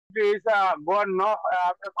is gone no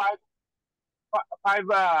after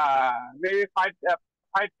maybe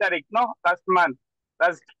 5 tarik no last month.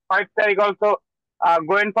 Last 5 tarik also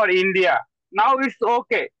going for India. Now it's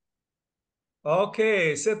okay.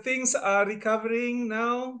 Okay, so things are recovering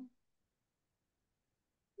now.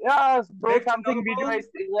 Yes, bro. Back to Something video normal. is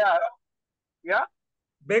yeah, yeah.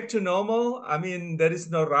 Back to normal. I mean, there is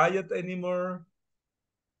no riot anymore.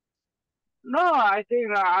 No, I think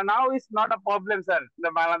now it's not a problem, sir. The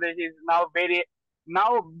Bangladesh is now very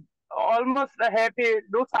now almost happy.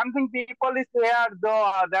 Do something people is here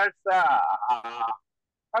though. That's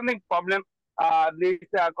something problem. This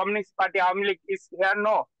Communist Party Awami League is here.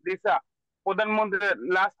 No, this Pradhan Menteri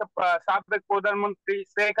last Sabak Pradhan Menteri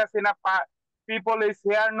Sheikh Hasina people is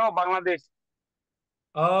here. No, Bangladesh.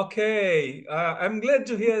 Okay, I'm glad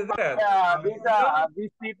to hear that. You know, These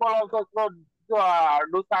people also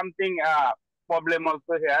do something problem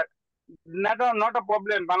also here. Not a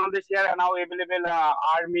problem. Bangladesh here now available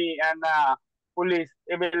army and police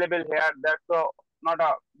available here. That's not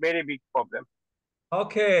a very big problem.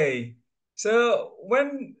 okay. So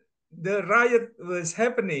when the riot was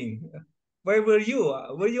happening, where were you?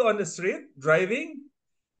 Were you on the street driving?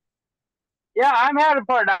 Yeah, I'm here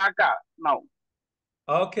for Dhaka now.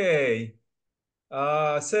 Okay.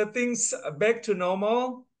 So things back to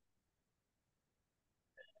normal.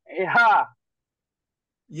 Yeah,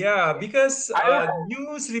 Yeah, because I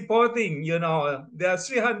news reporting, you know, there are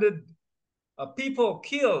 300 people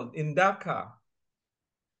killed in Dhaka.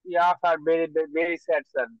 yeah, sir. Very sad,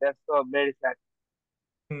 sir. That's so very sad.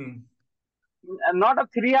 Hmm. Not a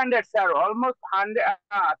 300, sir. Almost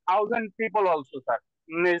 1,000 people also, sir.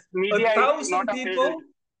 This A media is not thousand a fail. people?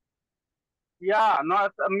 Yeah,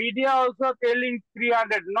 not media also telling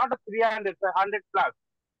 300, not a 300, sir, 100 plus,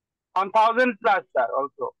 1,000 plus, sir.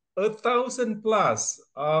 Also, 1,000 plus.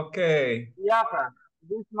 Okay. yeah, sir.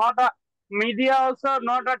 This not a media also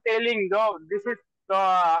not a telling though. This is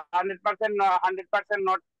 100%, 100%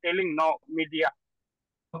 not telling no media.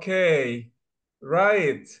 Okay.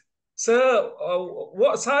 Right. So,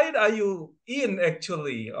 what side are you in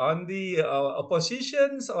actually? On the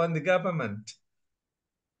oppositions, on the government?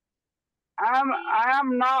 I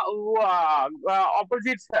am now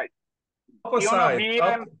opposite side. You know, Opposite.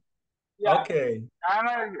 BM. Yeah, Okay. I'm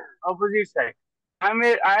a opposite side.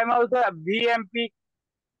 I am also a BMP.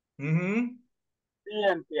 Mm-hmm.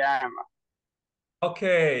 BMP. I am.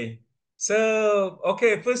 Okay. So,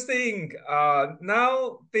 okay, first thing,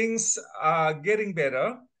 now things are getting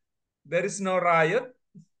better. There is no riot.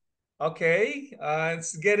 Okay.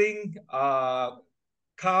 It's getting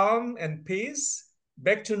calm and peace.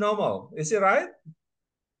 Back to normal. Is it right?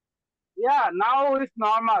 Yeah, now it's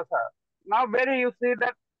normal, sir. Now very you see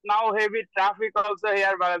that now heavy traffic also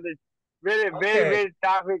here, Bangladesh. Okay. Very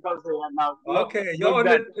traffic also here now. Okay. You're Look on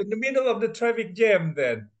that. in the middle of the traffic jam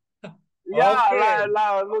then. Yeah, Okay.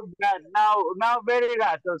 look that. Now very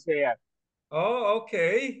rush also here. Oh,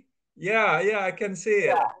 okay. Yeah, yeah, I can see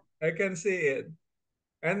it. Yeah. I can see it.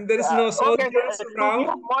 And there is Yeah. no Okay, soldiers sir. You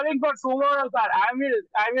around. calling for tomorrow, sir.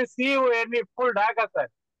 I will see you in the full Dhaka, sir.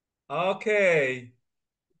 Okay.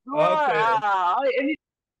 Tomorrow, Okay. any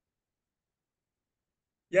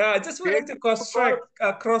Yeah, I just wanted date to to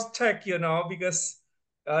call. cross check, you know, because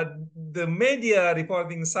uh, the media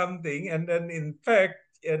reporting something, and then in fact,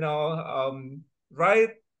 you know,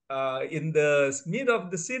 right in the mid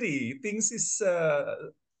of the city, things is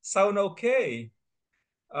sound okay.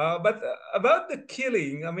 But about the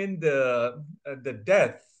killing, I mean the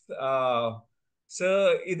death. So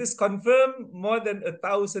it is confirmed more than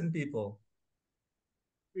 1,000 people.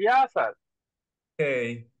 Yeah, sir.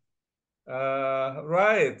 Okay.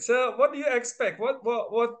 Right. So, what do you expect? What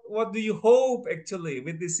do you hope actually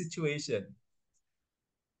with this situation?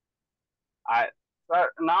 I sir,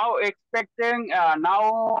 now expecting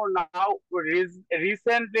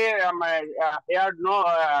recently I heard no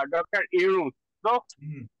Dr. Yunus. So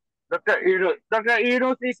Mhm. Dr.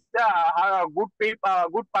 Yunus is a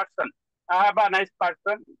good person. I have a nice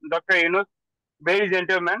person, Dr. Yunus, very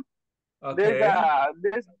gentleman. Okay.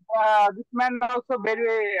 This man also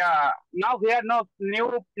very now here no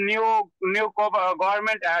new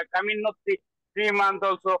government coming no 3 months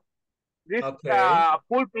also. This Okay.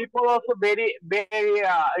 full people also very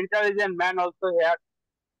intelligent man also here.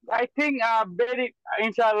 I think very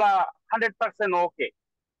inshallah 100% okay.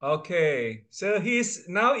 Okay. So he's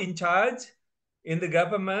now in charge in the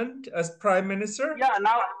government as prime minister. Yeah,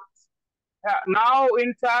 now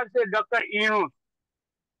in charge Dr. Yunus.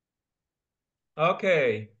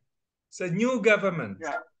 Okay. So new government.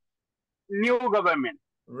 Yeah, new government.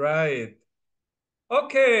 Right.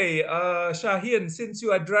 Okay, Shaheen, since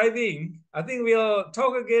you are driving, I think we'll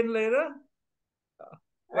talk again later.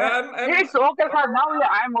 Well, I'm It's okay, sir. Now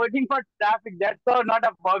I'm waiting for traffic. That's so not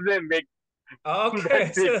a problem, mate. okay.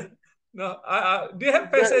 That's it. So, no, do you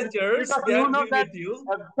have passengers? Because They you are know be that, with you.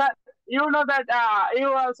 sir, you know that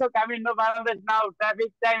you also come in Bangladesh now.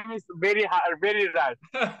 Traffic time is very hard, very rush.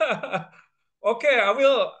 Okay,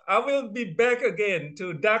 I will be back again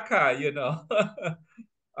to Dhaka, you know.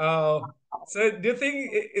 uh, so do you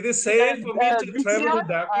think it is safe for me to This travel year, to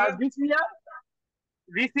Dhaka?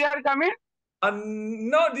 this year coming,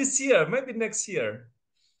 Not this year, maybe next year.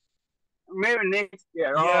 maybe next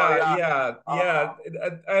year. Oh Yeah, yeah. yeah, yeah.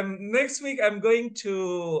 Uh, Next week I'm going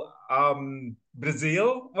to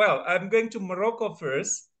Brazil. Well, I'm going to Morocco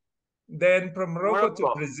first, then from Morocco to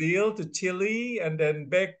Morocco. Brazil to Chile, and then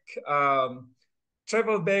back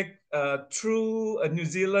travel back through New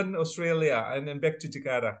Zealand, Australia, and then back to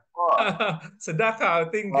Jakarta. Oh. So Dhaka, I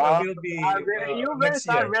think will be You guys next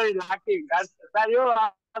are year. very lucky. Sir, you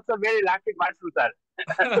are also very lucky person, sir.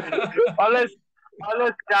 always,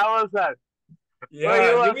 always travel, sir. So Yeah,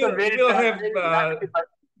 you also you very, will have very lucky person.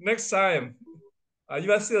 next time.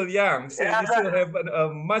 You are still young, so Yeah, you still have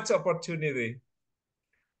much opportunity.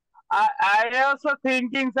 I also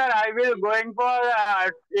thinking, sir. I will going for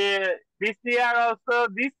this year also.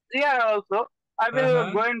 This year also, I will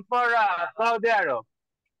Uh-huh. going for Saudi Arab.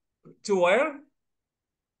 To where?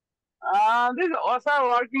 This is also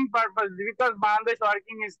working purpose because Bangladesh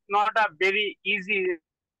working is not a very easy.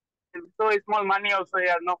 So small money also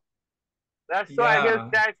here, no. That's so I will Yeah.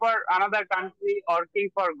 try for another country working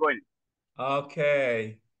for going.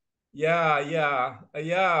 Okay. Yeah, yeah,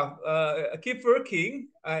 yeah. Keep working.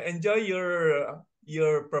 Enjoy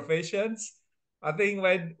your professions. I think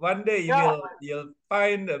when one day Yeah, you'll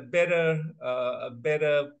find a better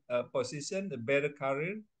position, a better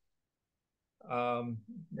career. yeah,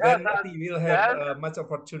 Then I think you will have that, much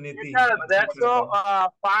opportunity to that's so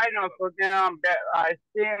travel. fine also. I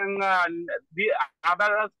think the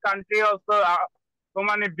other country also so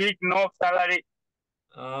many big no salary.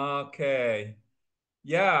 Okay.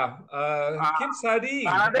 Yeah. Uh, Keep studying.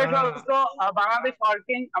 Bangladesh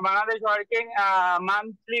working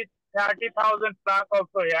monthly 30,000 plus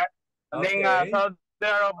also here. And then Okay. Saudi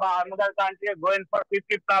Arab, another country going for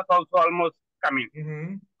 50 plus also almost coming.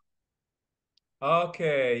 Mm-hmm.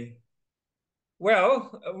 Okay. Well,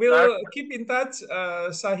 That's we'll keep in touch,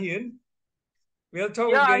 Sahin. We'll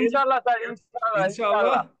talk yeah, again, inshallah, sir, inshallah,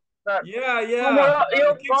 inshallah. sir. Yeah, yeah.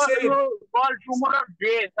 Tomorrow Keep safe. you call tomorrow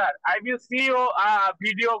day, sir. I will see you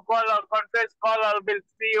video call or conference call or will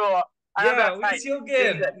see you another Yeah, we'll side. see you Till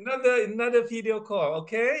again. then. Another video call,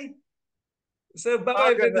 okay? So bye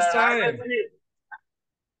bye Okay, for this sir. I will time. see.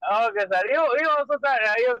 Okay, sir. You also, sir.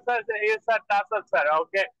 You sir, Tasser, sir.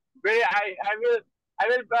 Okay. Very. I will.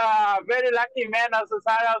 Very lucky man. Also,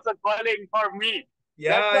 sir. Also calling for me.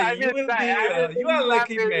 That's Yeah, why I you will will try. be. I will You think are you are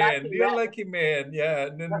lucky very man. lucky You're man. lucky man. Yeah,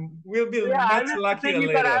 and then we'll be Yeah, I much will think luckier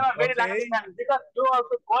that I later. am a very lucky Okay. man because you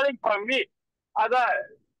also calling for me. Other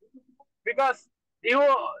because you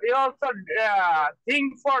also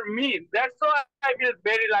think for me. That's why I feel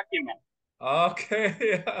very lucky man. Okay.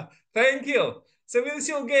 Yeah. Thank you. So we'll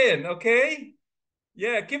see you again. Okay.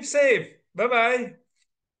 Yeah. Keep safe. Bye bye.